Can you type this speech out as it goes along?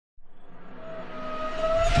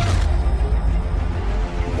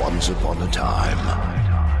Once upon a time,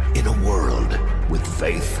 in a world with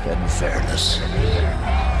faith and fairness,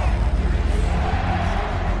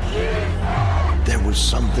 there was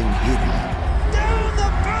something hidden. Down the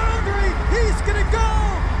boundary! He's gonna go!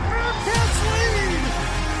 Bearcats lead!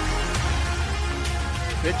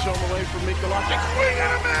 Pitch on the way from Mikulášek. Swing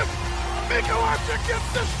and a miss! Mikulášek gets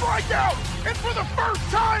the strikeout! And for the first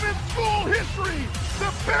time in school history,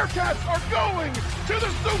 the Bearcats are going to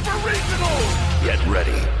the Super Regional! Get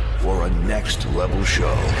ready for a next-level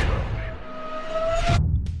show.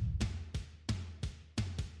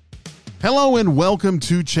 Hello and welcome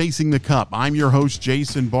to Chasing the Cup. I'm your host,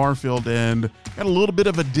 Jason Barfield, and got a little bit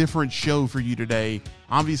of a different show for you today.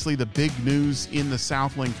 Obviously, the big news in the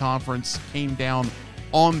Southland Conference came down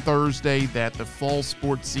on Thursday that the fall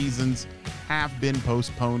sports seasons have been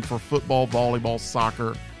postponed for football, volleyball,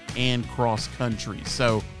 soccer, and cross country.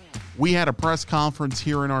 So we had a press conference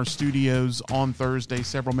here in our studios on Thursday.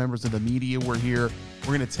 Several members of the media were here.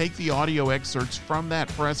 We're going to take the audio excerpts from that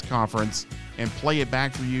press conference and play it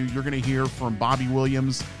back for you. You're going to hear from Bobby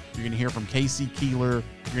Williams. You're going to hear from Casey Keeler. You're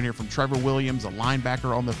going to hear from Trevor Williams, a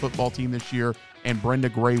linebacker on the football team this year. And Brenda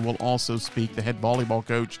Gray will also speak, the head volleyball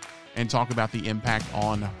coach, and talk about the impact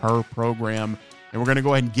on her program. And we're going to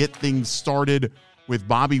go ahead and get things started with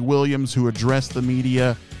Bobby Williams, who addressed the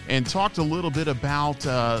media and talked a little bit about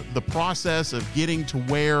the process of getting to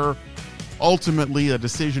where ultimately a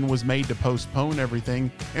decision was made to postpone everything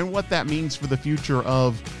and what that means for the future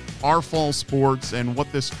of our fall sports and what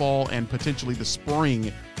this fall and potentially the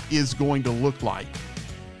spring is going to look like.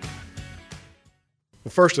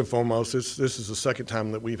 Well, first and foremost, this is the second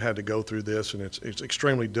time that we've had to go through this, and it's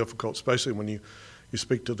extremely difficult, especially when you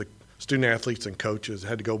speak to the student athletes and coaches. I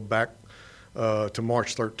had to go back to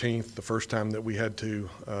March 13th, the first time that we had to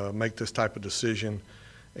make this type of decision,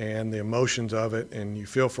 and the emotions of it, and you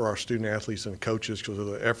feel for our student athletes and coaches because of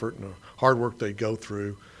the effort and the hard work they go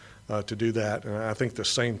through to do that. And I think the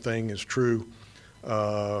same thing is true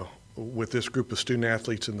with this group of student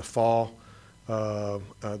athletes in the fall.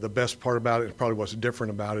 The best part about it, and probably what's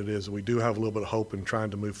different about it, is we do have a little bit of hope in trying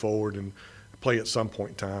to move forward and play at some point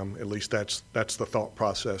in time. At least that's the thought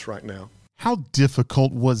process right now. How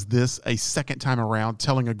difficult was this a second time around,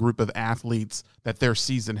 telling a group of athletes that their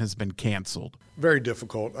season has been canceled? Very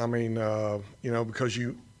difficult. I mean, because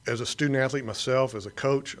you, as a student athlete myself, as a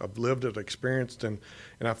coach, I've lived it, experienced, and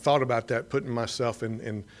I've thought about that, putting myself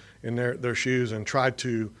in their shoes and tried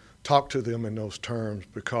to talk to them in those terms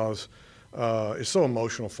because it's so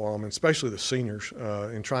emotional for them, and especially the seniors,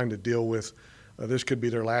 in trying to deal with this could be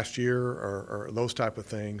their last year or those type of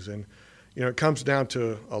things. And it comes down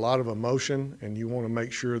to a lot of emotion, and you want to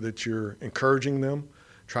make sure that you're encouraging them,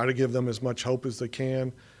 try to give them as much hope as they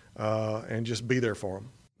can, and just be there for them.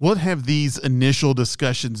 What have these initial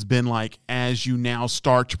discussions been like as you now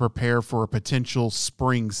start to prepare for a potential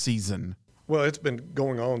spring season? Well, it's been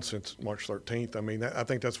going on since March 13th. I mean, I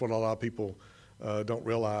think that's what a lot of people don't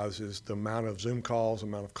realize is the amount of Zoom calls, the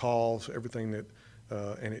amount of calls, everything that,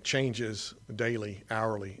 and it changes daily,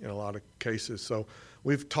 hourly in a lot of cases. So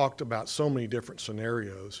we've talked about so many different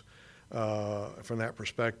scenarios from that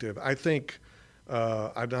perspective. I think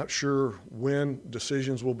I'm not sure when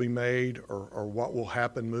decisions will be made or what will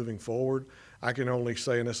happen moving forward. I can only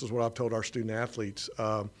say, and this is what I've told our student athletes,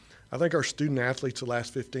 I think our student athletes the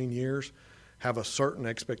last 15 years have a certain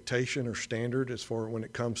expectation or standard as far when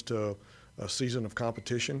it comes to a season of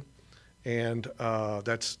competition. And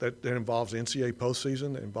that involves NCAA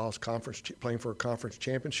postseason, it involves playing for a conference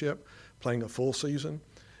championship, playing a full season.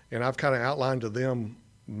 And I've kind of outlined to them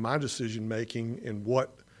my decision-making and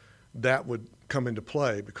what that would come into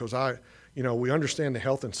play because we understand the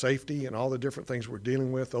health and safety and all the different things we're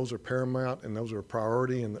dealing with. Those are paramount and those are a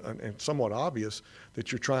priority and somewhat obvious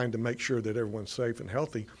that you're trying to make sure that everyone's safe and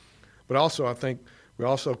healthy. But also I think we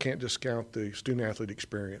also can't discount the student-athlete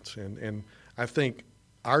experience. And I think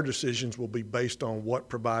our decisions will be based on what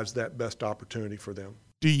provides that best opportunity for them.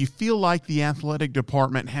 Do you feel like the athletic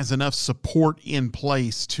department has enough support in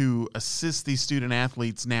place to assist these student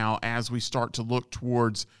athletes now as we start to look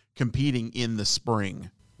towards competing in the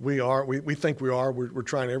spring? We are. We think we are. We're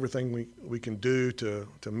trying everything we can do to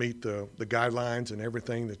meet the guidelines and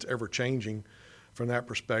everything that's ever changing from that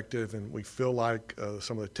perspective. And we feel like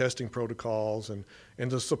some of the testing protocols and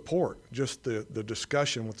the support, just the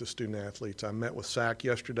discussion with the student athletes. I met with SAC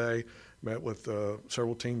yesterday, met with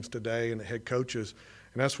several teams today and the head coaches.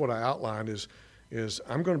 And that's what I outlined is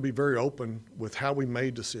I'm going to be very open with how we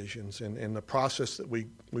made decisions and the process that we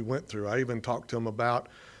went through. I even talked to them about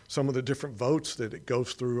some of the different votes that it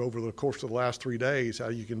goes through over the course of the last 3 days, how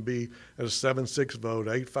you can be at a 7-6 vote,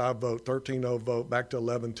 8-5 vote, 13-0 vote, back to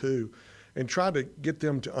 11-2. and try to get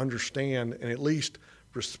them to understand and at least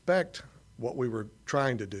respect what we were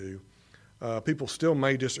trying to do. People still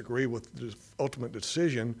may disagree with the ultimate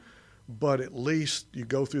decision, but at least you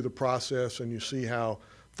go through the process and you see how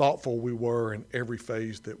thoughtful we were in every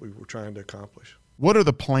phase that we were trying to accomplish. What are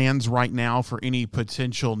the plans right now for any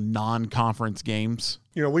potential non-conference games?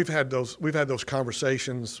 You know, we've had those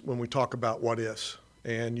conversations when we talk about what ifs,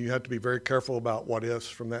 and you have to be very careful about what ifs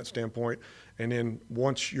from that standpoint. And then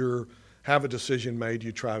once you have a decision made,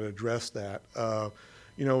 you try to address that.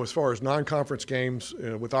 You know, as far as non-conference games,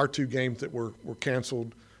 with our 2 games that were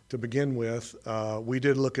canceled to begin with, we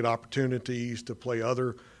did look at opportunities to play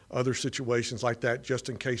other situations like that, just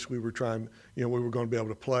in case we were going to be able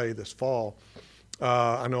to play this fall.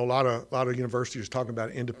 I know a lot of universities are talking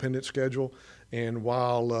about an independent schedule, and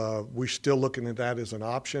while we're still looking at that as an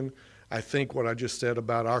option, I think what I just said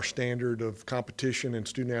about our standard of competition and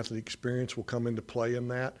student-athlete experience will come into play in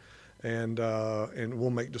that, and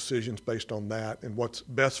we'll make decisions based on that and what's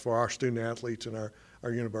best for our student-athletes and our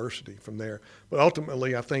university from there. But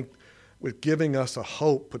ultimately, I think with giving us a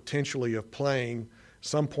hope potentially of playing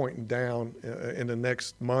some point down in the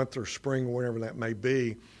next month or spring or whenever that may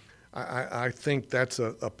be, I think that's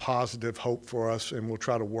a positive hope for us, and we'll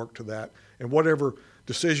try to work to that. And whatever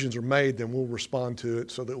decisions are made, then we'll respond to it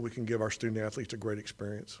so that we can give our student-athletes a great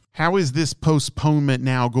experience. How is this postponement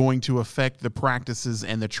now going to affect the practices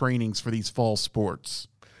and the trainings for these fall sports?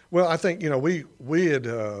 Well, I think, we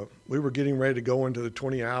were getting ready to go into the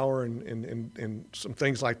 20-hour and some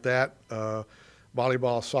things like that.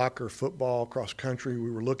 Volleyball, soccer, football, cross country,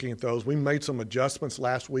 we were looking at those. We made some adjustments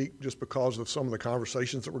last week just because of some of the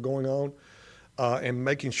conversations that were going on, and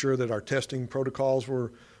making sure that our testing protocols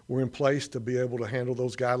were in place to be able to handle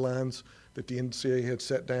those guidelines that the NCAA had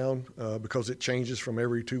set down, because it changes from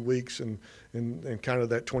every 2 weeks and kind of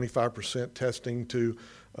that 25% testing to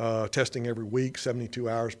testing every week, 72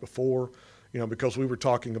 hours before, because we were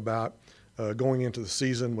talking about going into the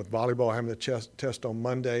season with volleyball having the test on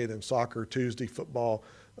Monday, then soccer Tuesday, football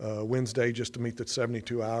Wednesday, just to meet that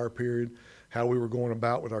 72-hour period, how we were going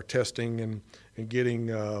about with our testing and getting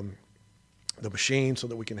the machine so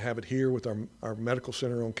that we can have it here with our medical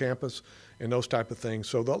center on campus and those type of things.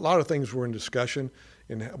 So a lot of things were in discussion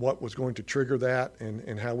and what was going to trigger that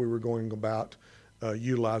and how we were going about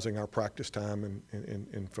utilizing our practice time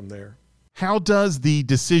and from there. How does the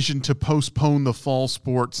decision to postpone the fall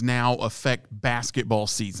sports now affect basketball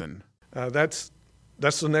season? That's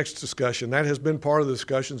the next discussion. That has been part of the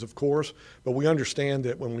discussions, of course, but we understand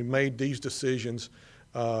that when we made these decisions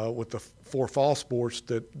with the 4 fall sports,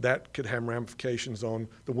 that could have ramifications on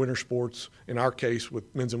the winter sports, in our case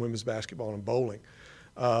with men's and women's basketball and bowling.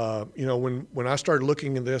 When I started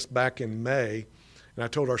looking at this back in May, and I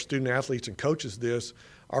told our student athletes and coaches this,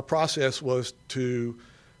 our process was to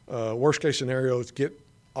worst case scenario is get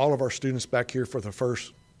all of our students back here for the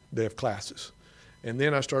first day of classes. And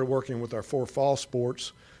then I started working with our 4 fall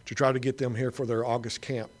sports to try to get them here for their August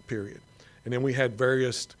camp period. And then we had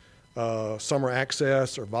various summer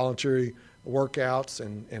access or voluntary workouts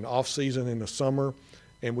and off season in the summer.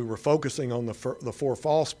 And we were focusing on the 4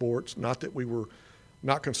 fall sports, not that we were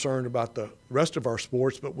not concerned about the rest of our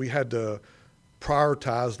sports, but we had to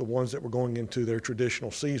prioritize the ones that were going into their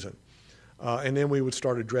traditional season. And then we would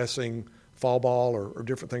start addressing fall ball or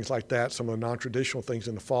different things like that, some of the non-traditional things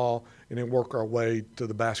in the fall, and then work our way to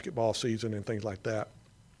the basketball season and things like that.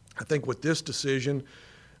 I think with this decision,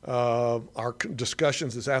 our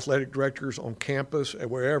discussions as athletic directors on campus and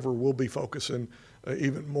wherever we'll be focusing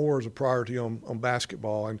even more as a priority on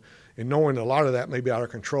basketball. And knowing a lot of that may be out of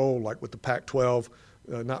control, like with the Pac-12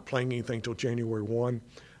 not playing anything until January 1,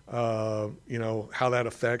 how that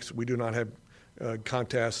affects. We do not have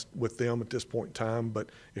contest with them at this point in time, but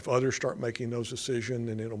if others start making those decisions,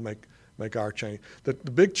 then it'll make our change. The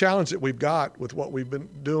big challenge that we've got with what we've been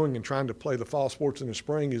doing and trying to play the fall sports in the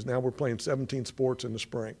spring is now we're playing 17 sports in the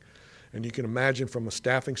spring. And you can imagine from a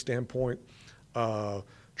staffing standpoint,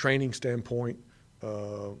 training standpoint,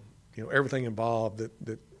 everything involved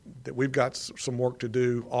that we've got some work to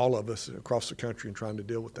do, all of us across the country, in trying to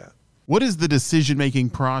deal with that. What is the decision-making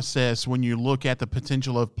process when you look at the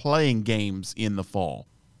potential of playing games in the fall?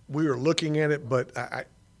 We are looking at it, but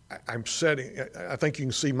I'm setting – I think you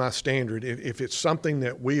can see my standard. If it's something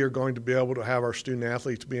that we are going to be able to have our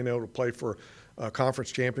student-athletes being able to play for a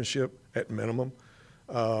conference championship at minimum,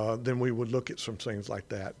 then we would look at some things like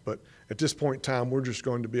that. But at this point in time, we're just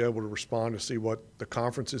going to be able to respond to see what the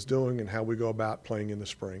conference is doing and how we go about playing in the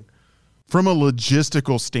spring. From a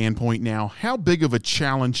logistical standpoint now, how big of a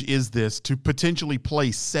challenge is this to potentially play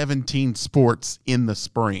 17 sports in the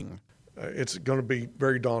spring? it's going to be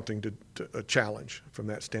very daunting to a challenge from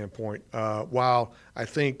that standpoint. While I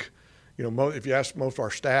think, if you ask most of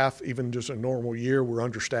our staff, even just a normal year, we're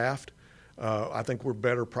understaffed. I think we're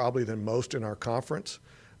better probably than most in our conference.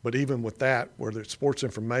 But even with that, whether it's sports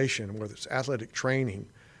information, whether it's athletic training,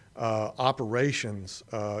 operations,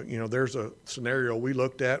 there's a scenario we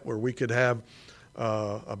looked at where we could have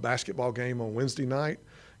a basketball game on Wednesday night,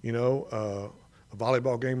 a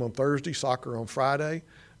volleyball game on Thursday, soccer on Friday,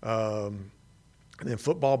 and then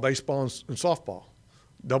football, baseball, and softball,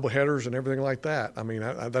 double headers and everything like that. I mean,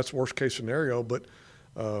 that's worst case scenario, but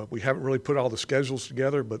we haven't really put all the schedules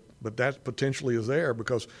together, but that potentially is there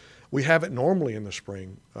because we have it normally in the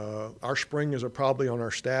spring. Our spring is probably on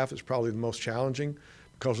our staff is probably the most challenging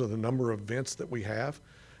because of the number of events that we have.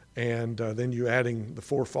 And then you adding the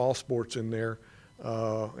 4 fall sports in there,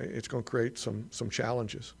 it's going to create some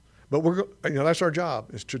challenges. But that's our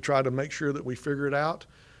job, is to try to make sure that we figure it out.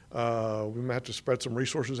 We might have to spread some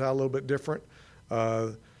resources out a little bit different.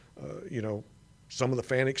 Some of the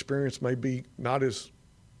fan experience may be not as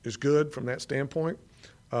good from that standpoint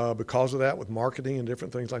because of that with marketing and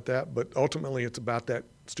different things like that. But ultimately, it's about that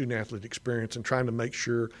student-athlete experience and trying to make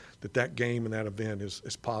sure that game and that event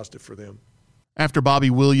is positive for them. After Bobby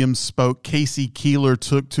Williams spoke, Casey Keeler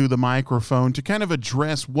took to the microphone to kind of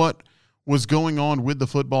address what was going on with the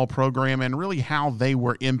football program and really how they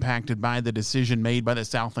were impacted by the decision made by the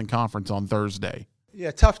Southland Conference on Thursday.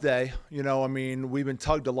 Yeah, tough day. We've been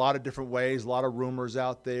tugged a lot of different ways, a lot of rumors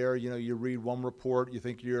out there. You read one report, you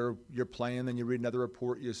think you're playing, then you read another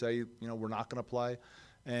report, you say, we're not going to play.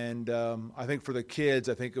 And I think for the kids,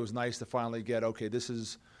 I think it was nice to finally get, okay, this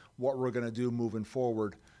is what we're going to do moving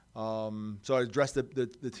forward. So I addressed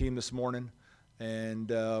the team this morning,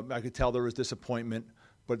 and I could tell there was disappointment.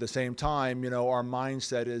 But at the same time, our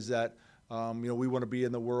mindset is that, we want to be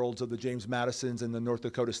in the worlds of the James Madisons and the North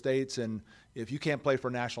Dakota States. And if you can't play for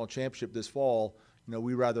a national championship this fall,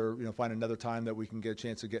 we'd rather, find another time that we can get a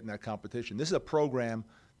chance to get in that competition. This is a program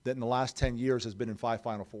that in the last 10 years has been in 5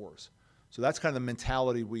 Final Fours. So that's kind of the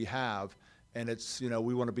mentality we have. And it's,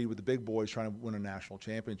 we want to be with the big boys trying to win a national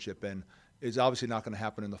championship. And it's obviously not going to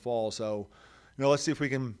happen in the fall. So, let's see if we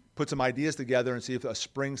can put some ideas together and see if a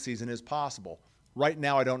spring season is possible. Right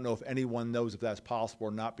now, I don't know if anyone knows if that's possible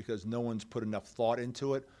or not because no one's put enough thought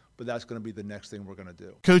into it, but that's going to be the next thing we're going to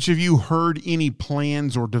do. Coach, have you heard any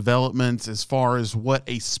plans or developments as far as what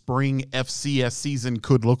a spring FCS season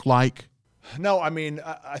could look like? No, I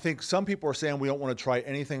think some people are saying we don't want to try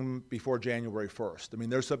anything before January 1st.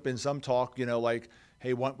 There's been some talk, like,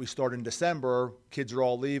 hey, once we start in December, kids are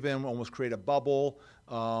all leaving, almost create a bubble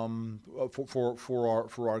for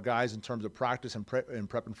our guys in terms of practice and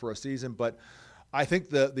prepping for a season. But I think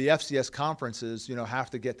the FCS conferences, have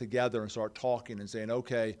to get together and start talking and saying,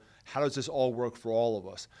 okay, how does this all work for all of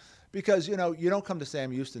us? Because, you don't come to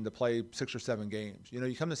Sam Houston to play 6 or 7 games.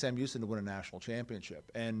 You come to Sam Houston to win a national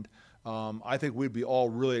championship. And I think we'd be all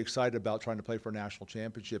really excited about trying to play for a national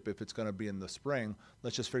championship if it's going to be in the spring.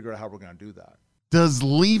 Let's just figure out how we're going to do that. Does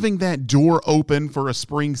leaving that door open for a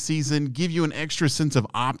spring season give you an extra sense of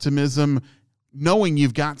optimism, knowing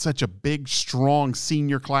you've got such a big, strong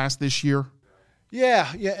senior class this year?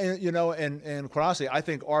 Yeah, and quite honestly, I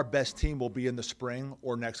think our best team will be in the spring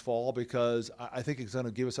or next fall because I think it's going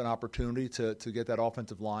to give us an opportunity to get that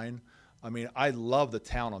offensive line. I love the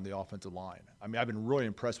talent on the offensive line. I've been really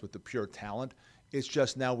impressed with the pure talent. It's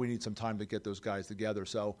just now we need some time to get those guys together.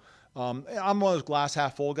 So I'm one of those glass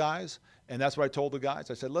half full guys, and that's what I told the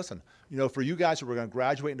guys. I said, listen, for you guys who are going to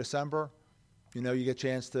graduate in December, you get a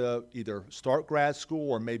chance to either start grad school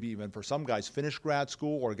or maybe even for some guys finish grad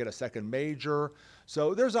school or get a second major.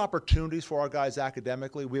 So there's opportunities for our guys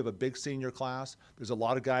academically. We have a big senior class. There's a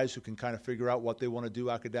lot of guys who can kind of figure out what they want to do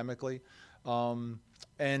academically. And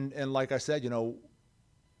like I said,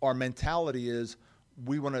 our mentality is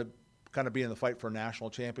we want to kind of be in the fight for a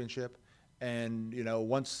national championship. And,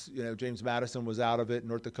 once, James Madison was out of it,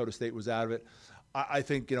 North Dakota State was out of it, I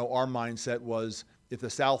think, our mindset was if the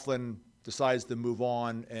Southland decides to move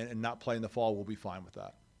on and not play in the fall, we'll be fine with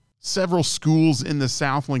that. Several schools in the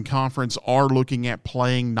Southland Conference are looking at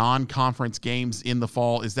playing non-conference games in the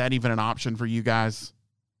fall. Is that even an option for you guys?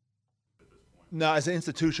 No, as an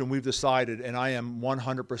institution, we've decided, and I am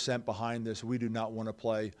 100% behind this, we do not want to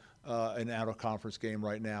play an out-of-conference game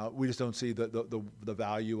right now. We just don't see the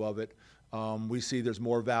value of it. We see there's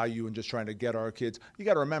more value in just trying to get our kids. You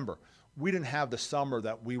got to remember, we didn't have the summer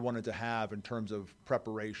that we wanted to have in terms of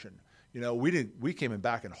preparation. We came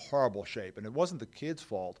back in horrible shape, and it wasn't the kids'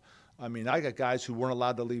 fault. I got guys who weren't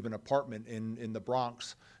allowed to leave an apartment in the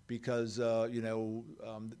Bronx because,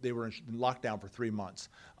 they were in lockdown for 3 months.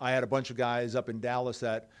 I had a bunch of guys up in Dallas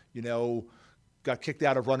that, got kicked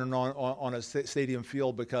out of running on a stadium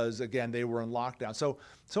field because, again, they were in lockdown. So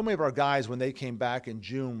many of our guys, when they came back in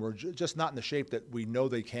June, were just not in the shape that we know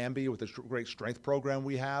they can be with the great strength program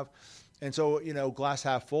we have. And so, glass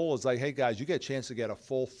half full is like, hey, guys, you get a chance to get a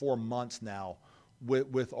full 4 months now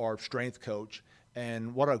with our strength coach.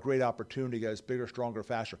 And what a great opportunity to get us bigger, stronger,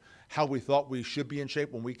 faster. How we thought we should be in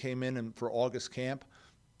shape when we came in and for August camp,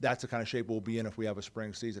 that's the kind of shape we'll be in if we have a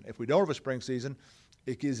spring season. If we don't have a spring season,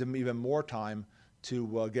 it gives them even more time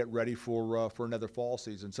to get ready for another fall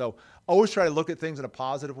season. So always try to look at things in a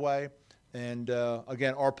positive way. And,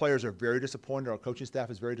 again, our players are very disappointed. Our coaching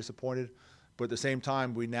staff is very disappointed. But at the same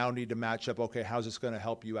time, we now need to match up, okay, how's this going to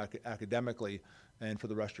help you academically and for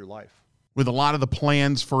the rest of your life? With a lot of the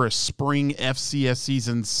plans for a spring FCS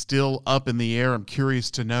season still up in the air, I'm curious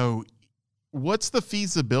to know, what's the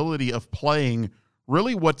feasibility of playing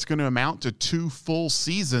really what's going to amount to 2 full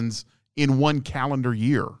seasons in 1 calendar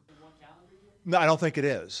year? No, I don't think it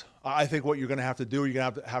is. I think what you're going to have to do, you're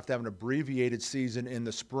going to have an abbreviated season in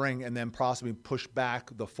the spring and then possibly push back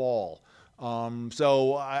the fall.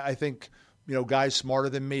 So I think, guys smarter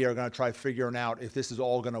than me are going to try figuring out if this is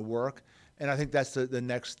all going to work. And I think that's the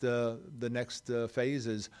next phase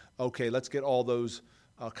is, okay, let's get all those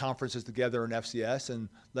conferences together in FCS and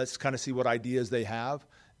let's kind of see what ideas they have.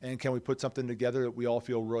 And can we put something together that we all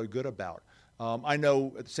feel really good about? I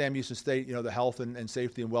know at Sam Houston State, the health and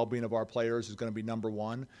safety and well-being of our players is going to be number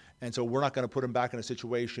one. And so we're not going to put them back in a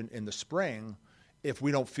situation in the spring if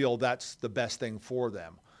we don't feel that's the best thing for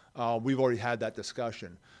them. We've already had that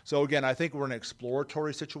discussion. So, again, I think we're in an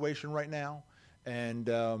exploratory situation right now. And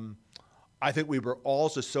I think we were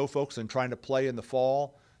also so focused on trying to play in the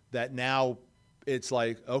fall that now it's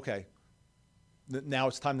like, okay, now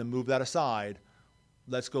it's time to move that aside.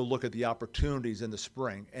 Let's go look at the opportunities in the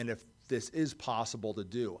spring. And if this is possible to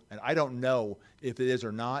do. And I don't know if it is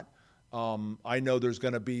or not. I know there's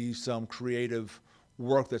going to be some creative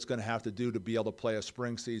work that's going to have to do to be able to play a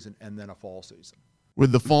spring season and then a fall season.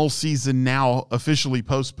 With the fall season now officially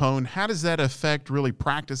postponed, how does that affect really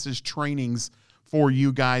practices, trainings for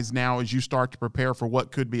you guys now as you start to prepare for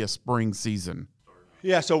what could be a spring season?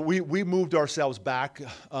 Yeah, so we moved ourselves back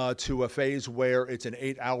to a phase where it's an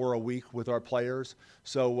 8-hour a week with our players.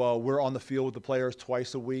 So we're on the field with the players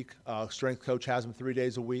twice a week. Strength coach has them 3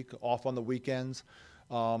 days a week, off on the weekends.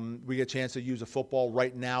 We get a chance to use a football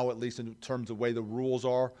right now, at least in terms of the way the rules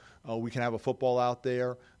are. We can have a football out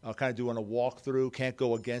there, kind of doing a walkthrough. Can't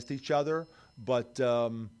go against each other, but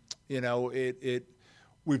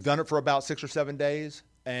we've done it for about 6 or 7 days,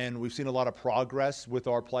 and we've seen a lot of progress with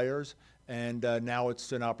our players. And now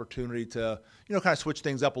it's an opportunity to, kind of switch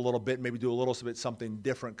things up a little bit, maybe do a little bit something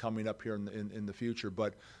different coming up here in the future.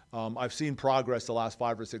 But I've seen progress the last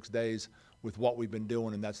 5 or 6 days with what we've been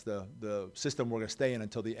doing, and that's the system we're going to stay in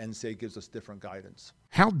until the NCAA gives us different guidance.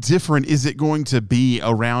 How different is it going to be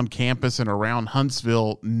around campus and around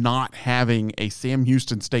Huntsville not having a Sam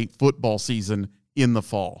Houston State football season in the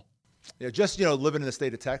fall? Yeah, just, living in the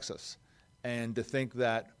state of Texas, and to think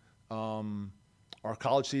that our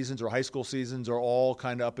college seasons or high school seasons are all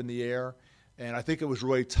kind of up in the air. And I think it was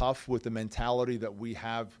really tough with the mentality that we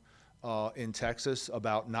have in Texas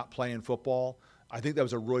about not playing football. I think that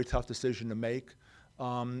was a really tough decision to make.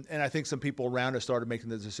 And I think some people around us started making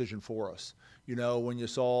the decision for us. When you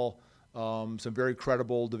saw some very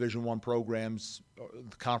credible Division I programs,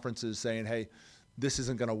 conferences saying, hey, this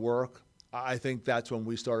isn't going to work, I think that's when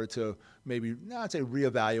we started to maybe, not say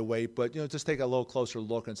reevaluate, but just take a little closer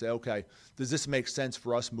look and say, okay, does this make sense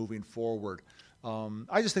for us moving forward?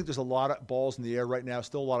 I just think there's a lot of balls in the air right now,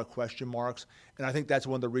 still a lot of question marks, and I think that's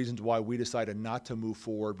one of the reasons why we decided not to move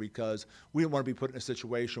forward, because we didn't want to be put in a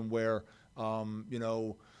situation where,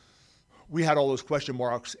 we had all those question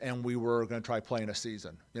marks and we were going to try playing a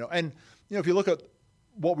season. If you look at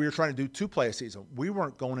what we were trying to do to play a season, we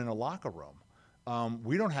weren't going in a locker room.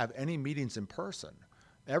 We don't have any meetings in person.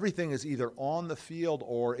 Everything is either on the field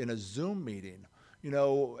or in a Zoom meeting.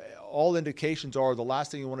 All indications are the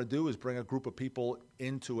last thing you want to do is bring a group of people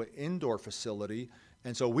into an indoor facility.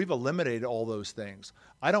 And so we've eliminated all those things.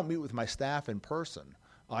 I don't meet with my staff in person.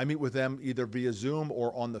 I meet with them either via Zoom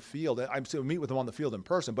or on the field. I meet with them on the field in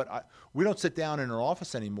person, but we don't sit down in our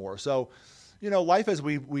office anymore. So, life as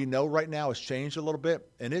we know right now has changed a little bit,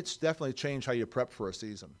 and it's definitely changed how you prep for a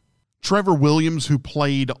season. Trevor Williams, who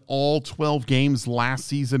played all 12 games last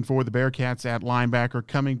season for the Bearcats at linebacker,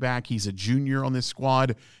 coming back. He's a junior on this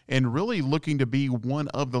squad and really looking to be one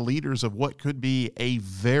of the leaders of what could be a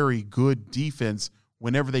very good defense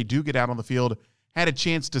whenever they do get out on the field. Had a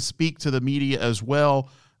chance to speak to the media as well.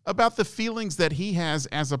 about the feelings that he has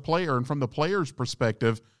as a player and from the player's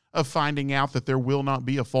perspective of finding out that there will not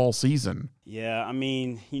be a fall season. Yeah, I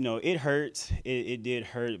mean, it hurts. It did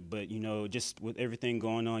hurt, but, just with everything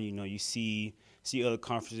going on, you see other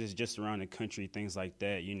conferences just around the country, things like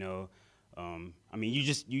that, I mean,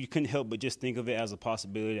 you couldn't help but just think of it as a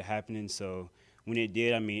possibility of happening. So when it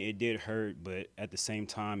did, I mean, it did hurt, but at the same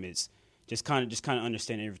time, it's just kind of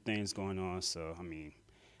understanding everything's going on. So, I mean,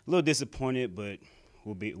 a little disappointed, but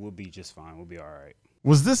we'll be just fine. We'll be all right.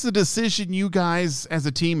 Was this a decision you guys as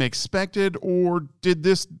a team expected, or did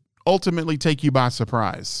this ultimately take you by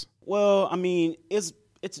surprise? Well, I mean, it's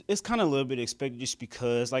kind of a little bit expected just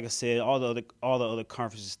because, like I said, all the other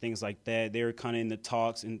conferences, things like that, they were kind of in the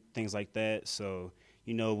talks and things like that. So,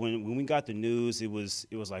 when we got the news, it was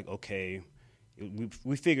like, okay,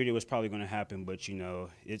 we figured it was probably going to happen, but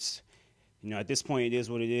it's at this point, it is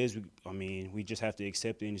what it is. We just have to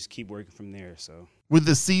accept it and just keep working from there. So, with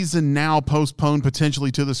the season now postponed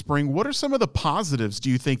potentially to the spring, what are some of the positives do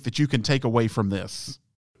you think that you can take away from this?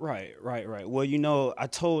 Right. Well, I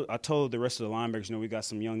told the rest of the linebackers, we got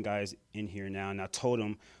some young guys in here now, and I told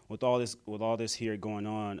them with all this here going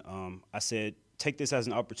on, I said, take this as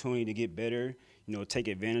an opportunity to get better. Take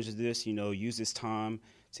advantage of this. Use this time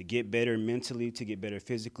to get better mentally, to get better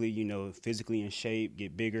physically, physically in shape,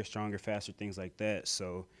 get bigger, stronger, faster, things like that.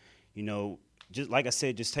 So, just like I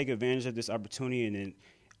said, just take advantage of this opportunity, and then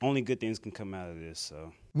only good things can come out of this.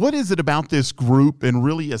 So, what is it about this group and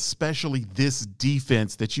really especially this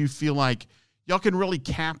defense that you feel like y'all can really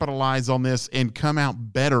capitalize on this and come out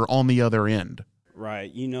better on the other end? Right.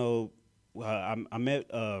 I met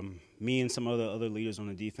me and some other leaders on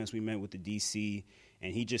the defense. We met with the DC,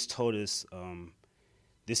 and he just told us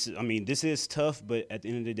this is tough, but at the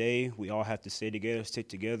end of the day, we all have to stay together, stick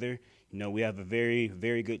together. We have a very,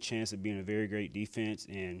 very good chance of being a very great defense,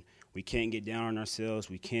 and we can't get down on ourselves.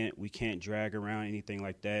 We can't drag around anything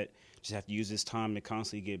like that. Just have to use this time to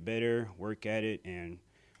constantly get better, work at it, and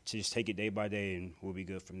to just take it day by day, and we'll be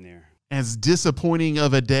good from there. As disappointing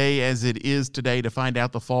of a day as it is today to find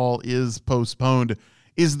out the fall is postponed,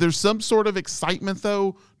 is there some sort of excitement,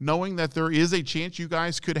 though, knowing that there is a chance you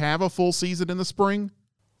guys could have a full season in the spring?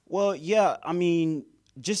 Well, yeah, I mean,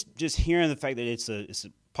 just hearing the fact that it's a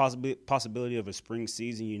possibility of a spring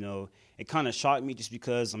season, it kind of shocked me just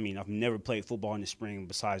because, I've never played football in the spring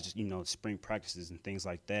besides just, spring practices and things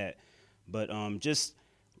like that. But just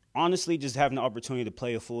honestly, just having the opportunity to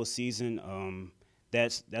play a full season,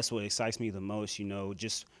 that's what excites me the most,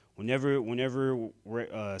 just whenever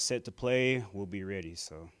we're set to play, we'll be ready.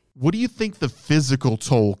 So, what do you think the physical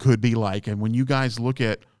toll could be like? And when you guys look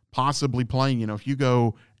at possibly playing, if you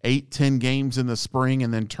go 8-10 games in the spring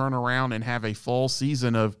and then turn around and have a fall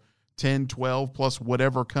season of 10, 12 plus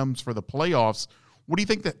whatever comes for the playoffs, what do you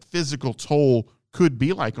think that physical toll could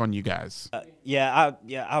be like on you guys?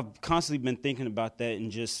 I've constantly been thinking about that,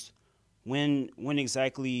 and just when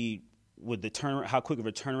exactly would how quick of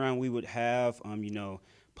a turnaround we would have,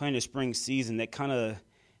 playing the spring season, that kind of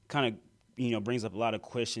brings up a lot of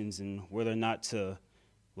questions and whether or not to,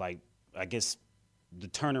 I guess, the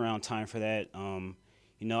turnaround time for that.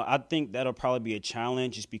 I think that'll probably be a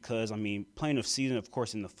challenge just because, playing a season, of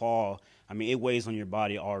course, in the fall, it weighs on your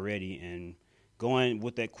body already. And going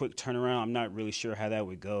with that quick turnaround, I'm not really sure how that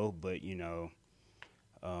would go. But,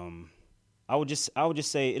 I would just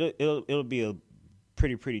say it'll be a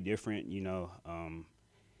pretty different,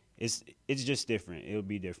 It's just different. It'll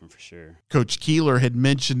be different for sure. Coach Keeler had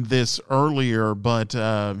mentioned this earlier, but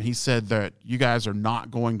he said that you guys are not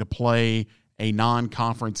going to play a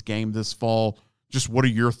non-conference game this fall. Just what are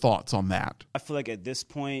your thoughts on that? I feel like at this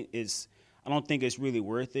point, I don't think it's really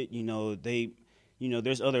worth it.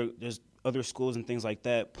 There's other schools and things like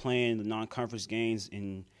that playing the non-conference games,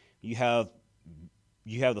 and you have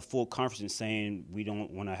the full conference and saying we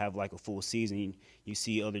don't want to have like a full season. You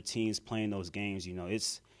see other teams playing those games.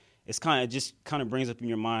 It's kind of brings up in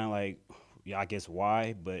your mind like, yeah, I guess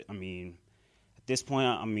why. But at this point,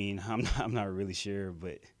 I'm not really sure.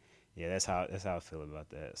 But yeah, that's how I feel about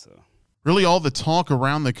that. So. Really, all the talk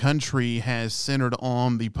around the country has centered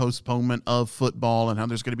on the postponement of football and how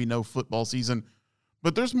there's going to be no football season.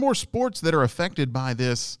 But there's more sports that are affected by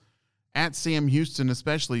this at Sam Houston,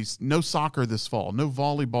 especially. No soccer this fall, no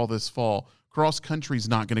volleyball this fall. Cross country's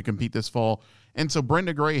not going to compete this fall. And so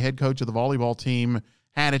Brenda Gray, head coach of the volleyball team,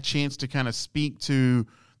 had a chance to kind of speak to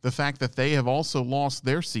the fact that they have also lost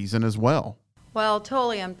their season as well. Well,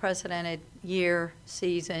 totally unprecedented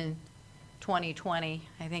season 2020.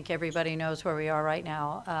 I think everybody knows where we are right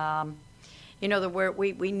now.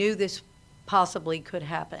 We knew this possibly could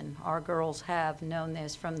happen. Our girls have known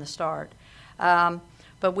this from the start.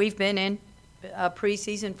 But we've been in a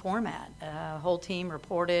preseason format. Whole team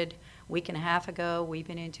reported a week and a half ago. We've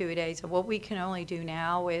been in 2 days. So what we can only do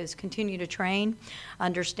now is continue to train,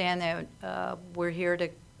 understand that we're here to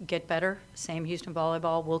get better. Sam Houston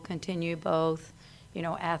Volleyball will continue both,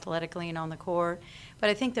 athletically and on the court. But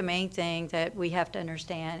I think the main thing that we have to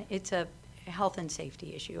understand, it's a health and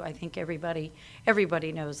safety issue. I think everybody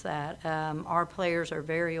knows that. Our players are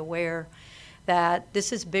very aware that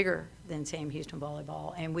this is bigger than Sam Houston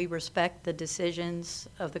Volleyball, and we respect the decisions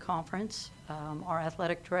of the conference. Our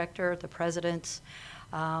athletic director, the presidents,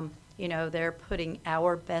 they're putting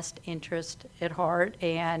our best interest at heart,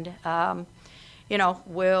 and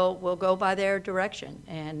we'll go by their direction.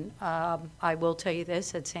 And I will tell you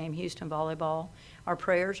this, at Sam Houston Volleyball, our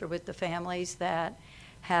prayers are with the families that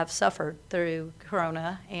have suffered through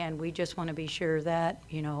Corona, and we just want to be sure that,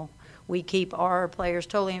 we keep our players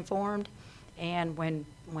totally informed, and when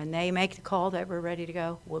they make the call that we're ready to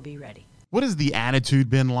go, we'll be ready. What has the attitude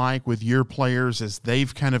been like with your players as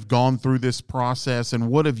they've kind of gone through this process, and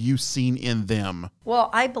what have you seen in them? Well,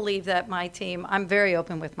 I believe that my team, I'm very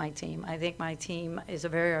open with my team. I think my team is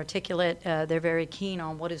very articulate. They're very keen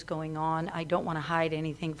on what is going on. I don't want to hide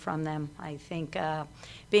anything from them. I think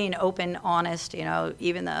being open, honest,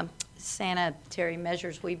 even the sanitary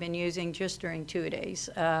measures we've been using just during 2 days.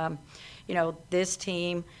 This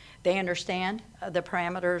team, they understand the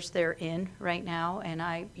parameters they're in right now, and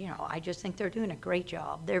I just think they're doing a great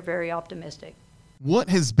job. They're very optimistic. What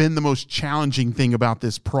has been the most challenging thing about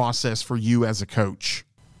this process for you as a coach?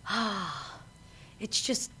 It's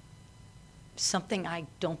just something I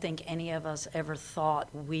don't think any of us ever thought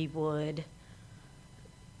we would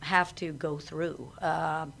have to go through.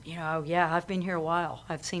 I've been here a while.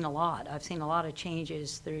 I've seen a lot. I've seen a lot of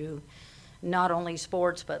changes through not only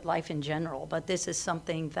sports but life in general. But this is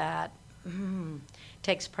something that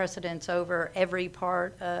takes precedence over every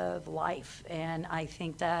part of life. And I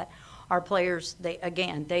think that our players,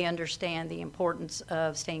 they understand the importance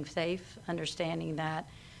of staying safe, understanding that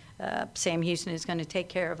Sam Houston is going to take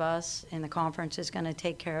care of us, and the conference is going to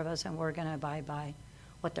take care of us, and we're going to abide by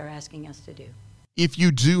what they're asking us to do. If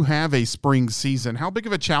you do have a spring season, how big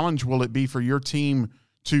of a challenge will it be for your team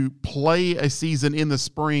to play a season in the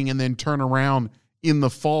spring and then turn around in the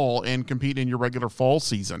fall and compete in your regular fall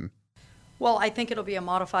season? Well, I think it'll be a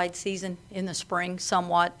modified season in the spring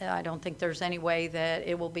somewhat. I don't think there's any way that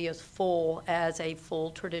it will be as full as a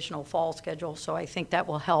full traditional fall schedule. So I think that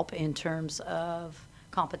will help in terms of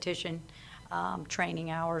competition,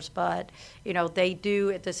 training hours. But, they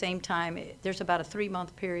do at the same time, there's about a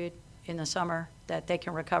 3-month period in the summer that they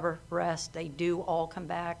can recover, rest. They do all come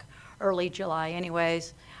back early July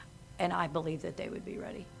anyways, and I believe that they would be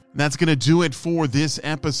ready. That's going to do it for this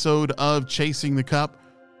episode of Chasing the Cup.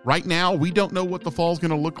 Right now, we don't know what the fall is going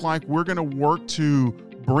to look like. We're going to work to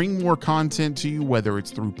bring more content to you, whether it's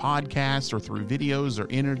through podcasts or through videos or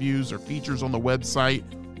interviews or features on the website.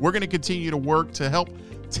 We're going to continue to work to help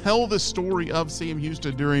tell the story of Sam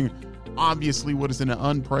Houston during obviously what is an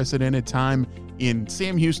unprecedented time in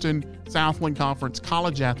Sam Houston, Southland Conference,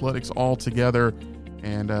 college athletics all together.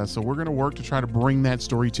 And so we're going to work to try to bring that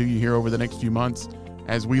story to you here over the next few months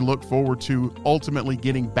as we look forward to ultimately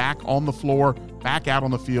getting back on the floor, back out on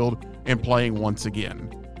the field, and playing once again.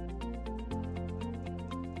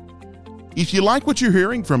 If you like what you're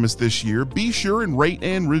hearing from us this year, be sure and rate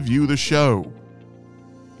and review the show.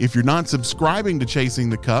 If you're not subscribing to Chasing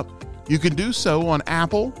the Cup, you can do so on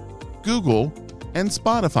Apple, Google, and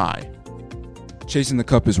Spotify. Chasing the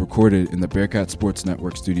Cup is recorded in the Bearcat Sports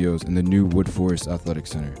Network studios in the new Wood Forest Athletic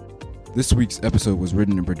Center. This week's episode was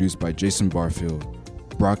written and produced by Jason Barfield.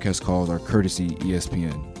 Broadcast calls are courtesy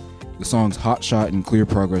ESPN. The songs Hot Shot and Clear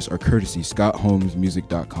Progress are courtesy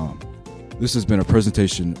ScottHolmesMusic.com. This has been a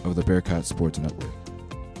presentation of the Bearcat Sports Network.